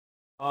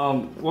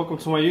Welcome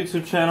to my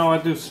YouTube channel. I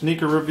do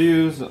sneaker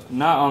reviews,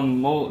 not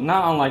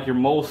on like your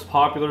most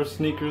popular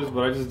sneakers,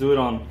 but I just do it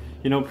on,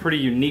 pretty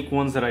unique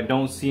ones that I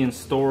don't see in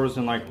stores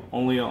and like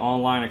only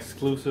online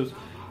exclusives.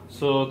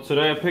 So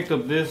today I picked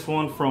up this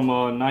one from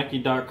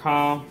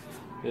Nike.com.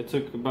 It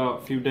took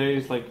about a few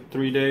days, like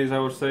 3 days I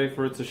would say,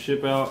 for it to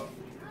ship out.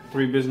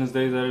 3 business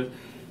days that is,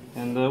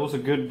 and it was a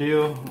good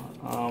deal.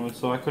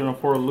 So I couldn't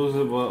afford to lose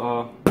it,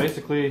 but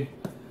basically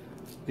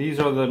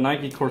these are the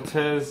Nike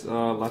Cortez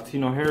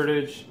Latino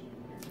Heritage,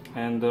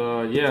 and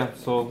yeah.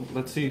 So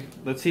let's see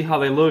how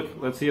they look.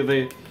 Let's see if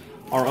they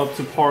are up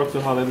to par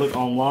to how they look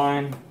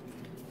online.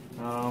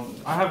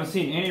 I haven't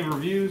seen any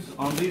reviews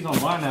on these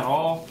online at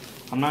all.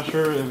 I'm not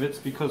sure if it's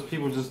because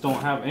people just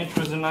don't have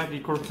interest in Nike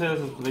Cortez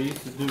as they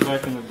used to do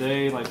back in the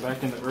day, like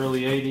back in the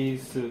early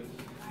 80s to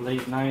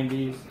late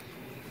 90s.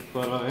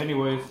 But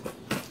anyways,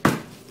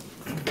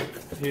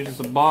 here's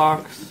the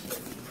box.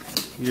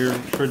 Your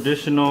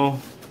traditional,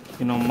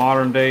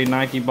 modern day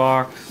Nike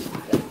box.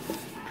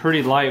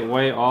 Pretty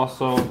lightweight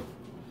also.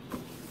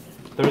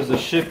 There's the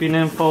shipping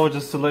info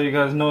just to let you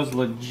guys know it's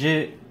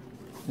legit.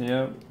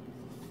 Yep,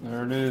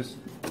 there it is.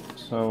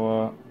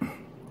 So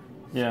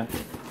yeah.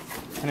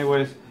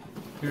 Anyways,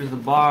 here's the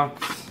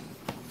box.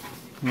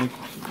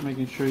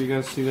 Making sure you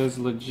guys see that's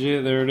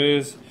legit. There it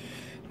is.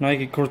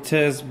 Nike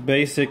Cortez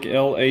Basic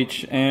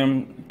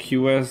LHM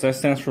QS. That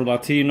stands for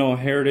Latino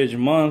Heritage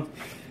Month.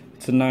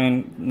 It's a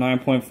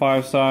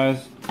 9.5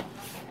 size.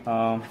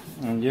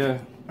 And yeah,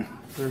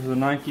 there's the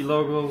Nike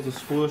logo, the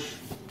swoosh.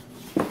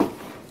 So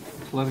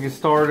let's get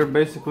started.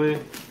 Basically,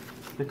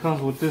 it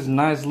comes with this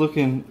nice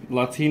looking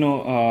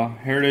Latino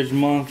Heritage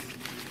Month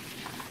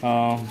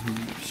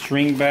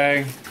string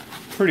bag.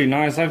 Pretty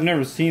nice. I've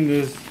never seen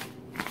this,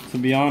 to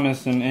be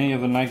honest, in any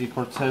of the Nike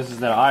Cortezes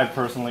that I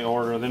personally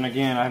order. Then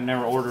again, I've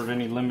never ordered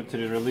any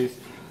limited release,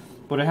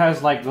 but it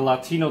has like the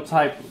Latino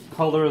type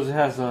colors. It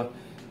has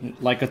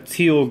like a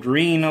teal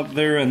green up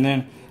there, and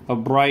then a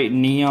bright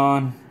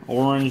neon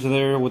orange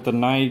there with the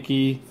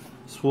Nike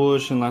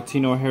swoosh and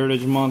Latino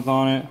Heritage Month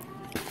on it.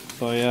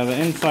 So yeah, the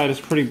inside is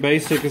pretty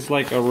basic. It's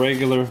like a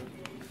regular,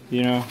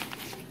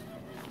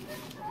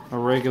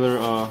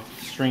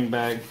 string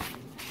bag.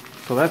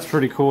 So that's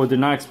pretty cool. I did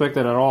not expect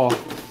that at all.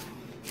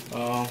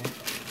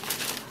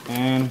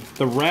 And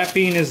the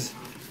wrapping is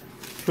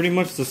pretty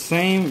much the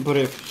same, but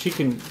if she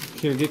can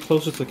here get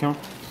closer to the camera,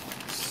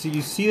 so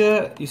you see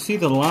that? You see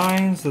the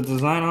lines, the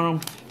design on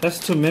them? That's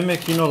to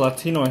mimic,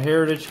 Latino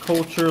heritage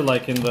culture,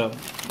 like in the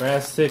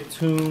Aztec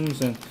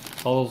tombs and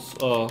all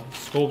those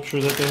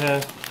sculptures that they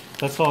have.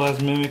 That's all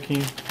that's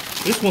mimicking.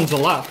 This one's a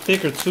lot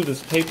thicker too.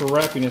 This paper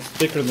wrapping is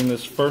thicker than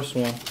this first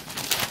one,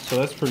 so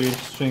that's pretty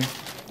interesting.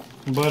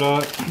 But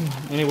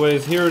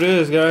anyways, here it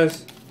is,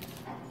 guys.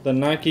 The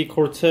Nike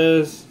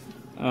Cortez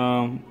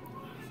LHM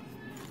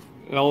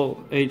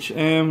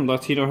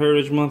Latino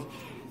Heritage Month.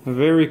 A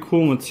very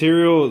cool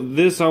material.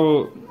 This I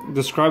will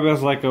describe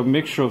as like a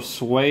mixture of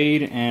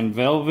suede and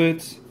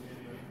velvet.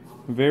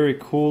 Very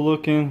cool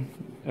looking.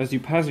 As you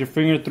pass your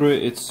finger through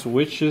it, it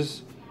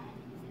switches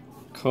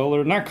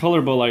color. Not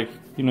color, but like,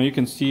 you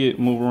can see it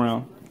move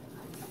around.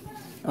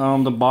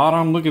 The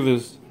bottom, look at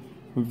this.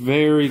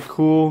 Very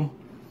cool.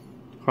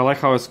 I like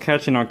how it's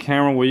catching on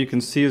camera, where you can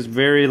see it's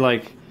very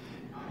like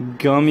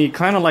gummy,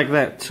 kind of like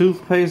that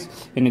toothpaste,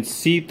 and it's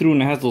see-through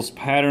and it has those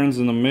patterns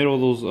in the middle,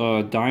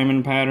 those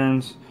diamond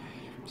patterns.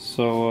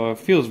 So it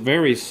feels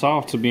very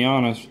soft, to be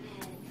honest.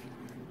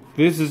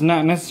 This is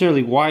not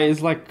necessarily white.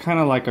 It's like kind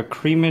of like a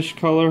creamish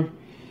color,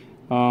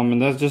 and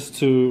that's just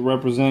to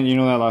represent,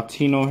 that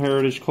Latino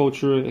heritage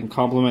culture and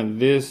complement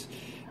this,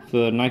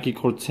 the Nike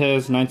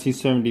Cortez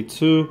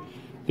 1972.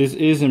 This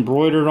is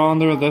embroidered on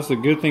there. That's the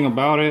good thing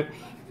about it.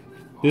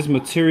 This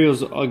material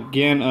is,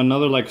 again,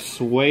 another like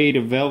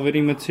suede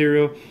velvety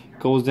material.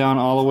 Goes down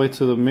all the way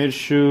to the mid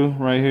shoe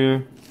right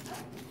here.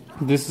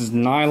 This is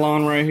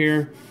nylon right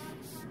here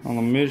on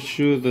the mid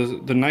shoe.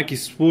 The Nike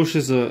swoosh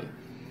is a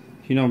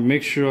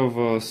mixture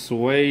of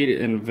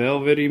suede and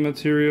velvety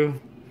material.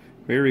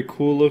 Very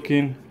cool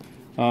looking.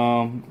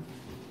 On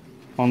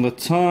the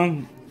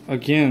tongue,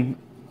 again,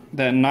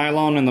 that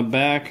nylon in the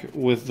back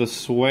with the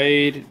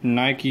suede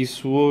Nike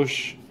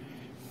swoosh.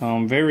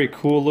 Very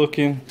cool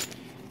looking.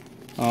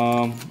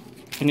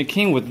 And it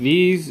came with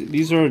these.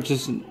 These are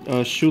just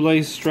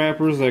shoelace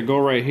strappers that go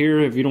right here.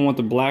 If you don't want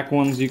the black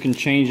ones, you can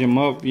change them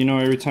up,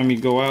 every time you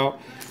go out.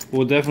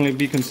 We'll definitely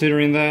be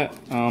considering that.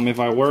 If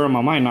I wear them,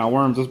 I might not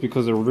wear them just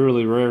because they're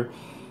really rare.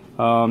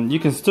 You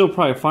can still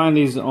probably find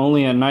these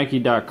only at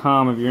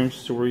Nike.com if you're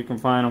interested, where you can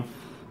find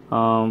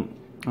them.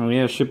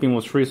 Yeah, shipping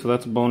was free, so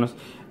that's a bonus.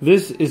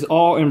 This is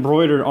all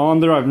embroidered on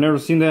there. I've never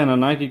seen that in a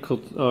Nike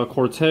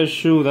Cortez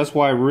shoe. That's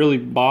why I really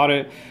bought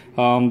it.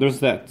 There's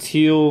that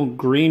teal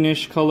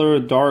greenish color,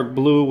 dark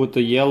blue with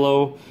the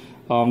yellow.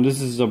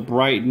 This is a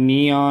bright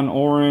neon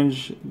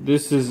orange.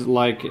 This is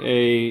like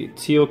a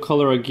teal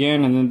color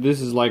again, and then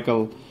this is like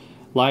a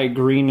light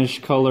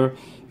greenish color,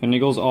 and it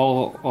goes the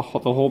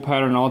whole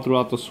pattern all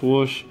throughout the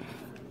swoosh.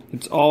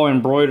 It's all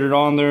embroidered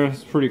on there.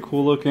 It's pretty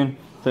cool looking.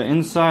 The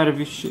inside,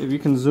 if you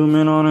can zoom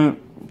in on it,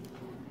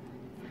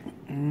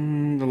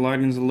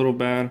 lighting's a little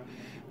bad.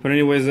 But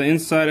anyways, the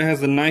inside, it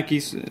has the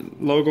Nike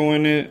logo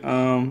in it.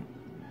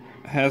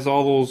 Has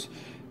all those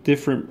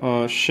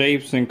different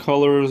shapes and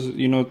colors,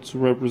 you know, to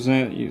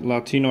represent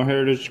Latino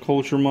Heritage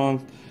Culture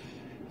Month.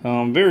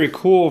 Very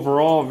cool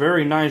overall,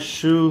 very nice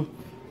shoe.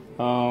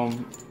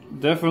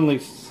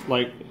 Definitely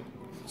like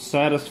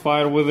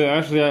satisfied with it.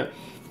 Actually,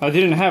 I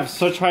didn't have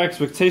such high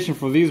expectation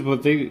for these,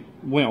 but they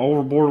went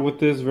overboard with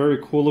this. Very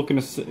cool looking,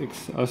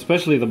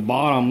 especially the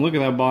bottom. Look at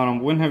that bottom.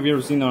 When have you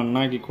ever seen that on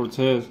Nike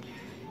Cortez?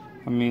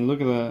 I mean, look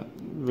at that.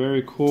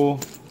 Very cool.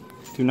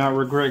 Do not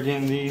regret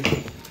getting these.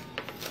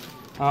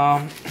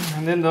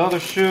 And then the other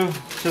shoe,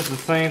 just the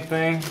same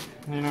thing,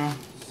 you know,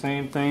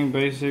 same thing,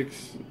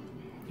 basics.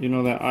 You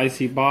know, that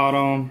icy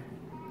bottom,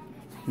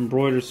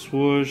 embroidered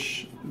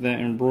swoosh,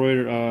 that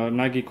embroidered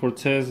Nike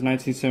Cortez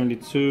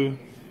 1972.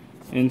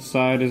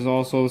 Inside is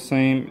also the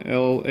same,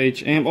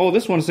 LHM. Oh,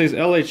 this one says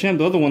LHM.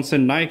 The other one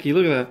said Nike.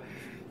 Look at that.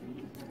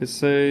 It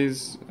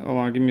says, hold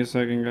on, give me a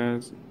second,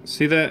 guys.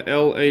 See that?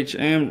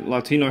 LHM,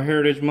 Latino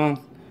Heritage Month.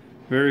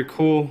 Very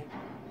cool.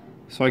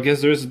 So I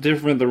guess there's a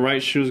different, the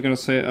right shoe is going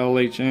to say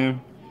LHM.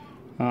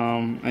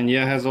 And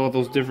yeah, it has all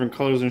those different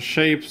colors and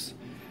shapes.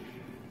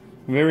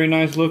 Very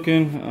nice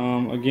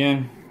looking.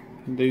 Again,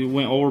 they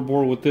went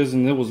overboard with this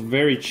and it was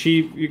very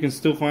cheap. You can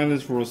still find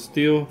this for a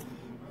steal.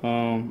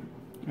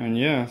 And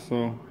yeah,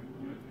 so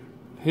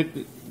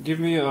give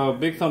me a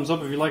big thumbs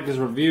up if you like this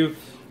review.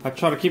 I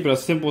try to keep it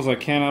as simple as I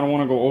can. I don't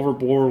want to go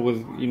overboard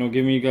with, you know,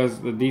 giving you guys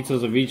the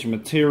details of each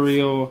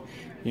material.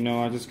 You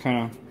know, I just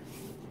kind of,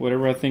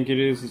 whatever I think it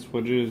is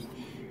what it is.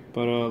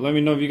 But let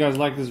me know if you guys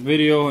like this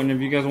video, and if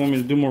you guys want me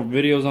to do more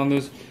videos on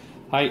this.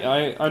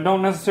 I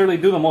don't necessarily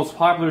do the most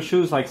popular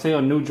shoes, like say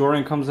a new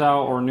Jordan comes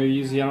out or a new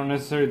Yeezy. I don't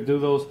necessarily do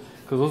those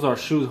because those are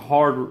shoes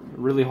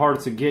really hard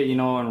to get, you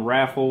know, and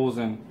raffles,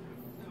 and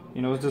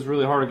you know, it's just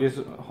really hard to get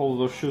a hold of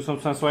those shoes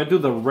sometimes. So I do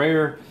the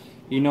rare,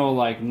 you know,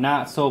 like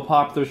not so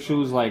popular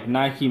shoes like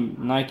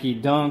Nike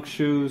Dunk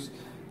shoes,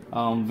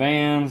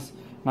 Vans,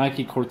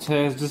 Nike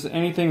Cortez, just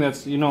anything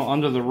that's, you know,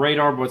 under the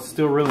radar but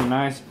still really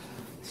nice.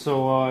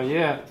 So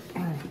yeah,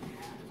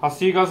 I'll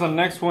see you guys on the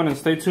next one, and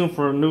stay tuned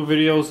for new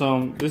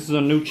videos. This is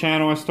a new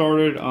channel I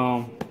started.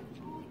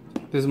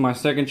 This is my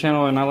second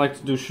channel, and I like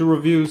to do shoe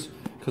reviews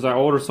because I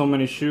order so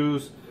many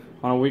shoes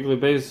on a weekly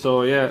basis.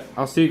 So yeah,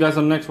 I'll see you guys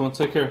on the next one.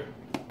 Take care.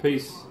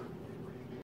 Peace.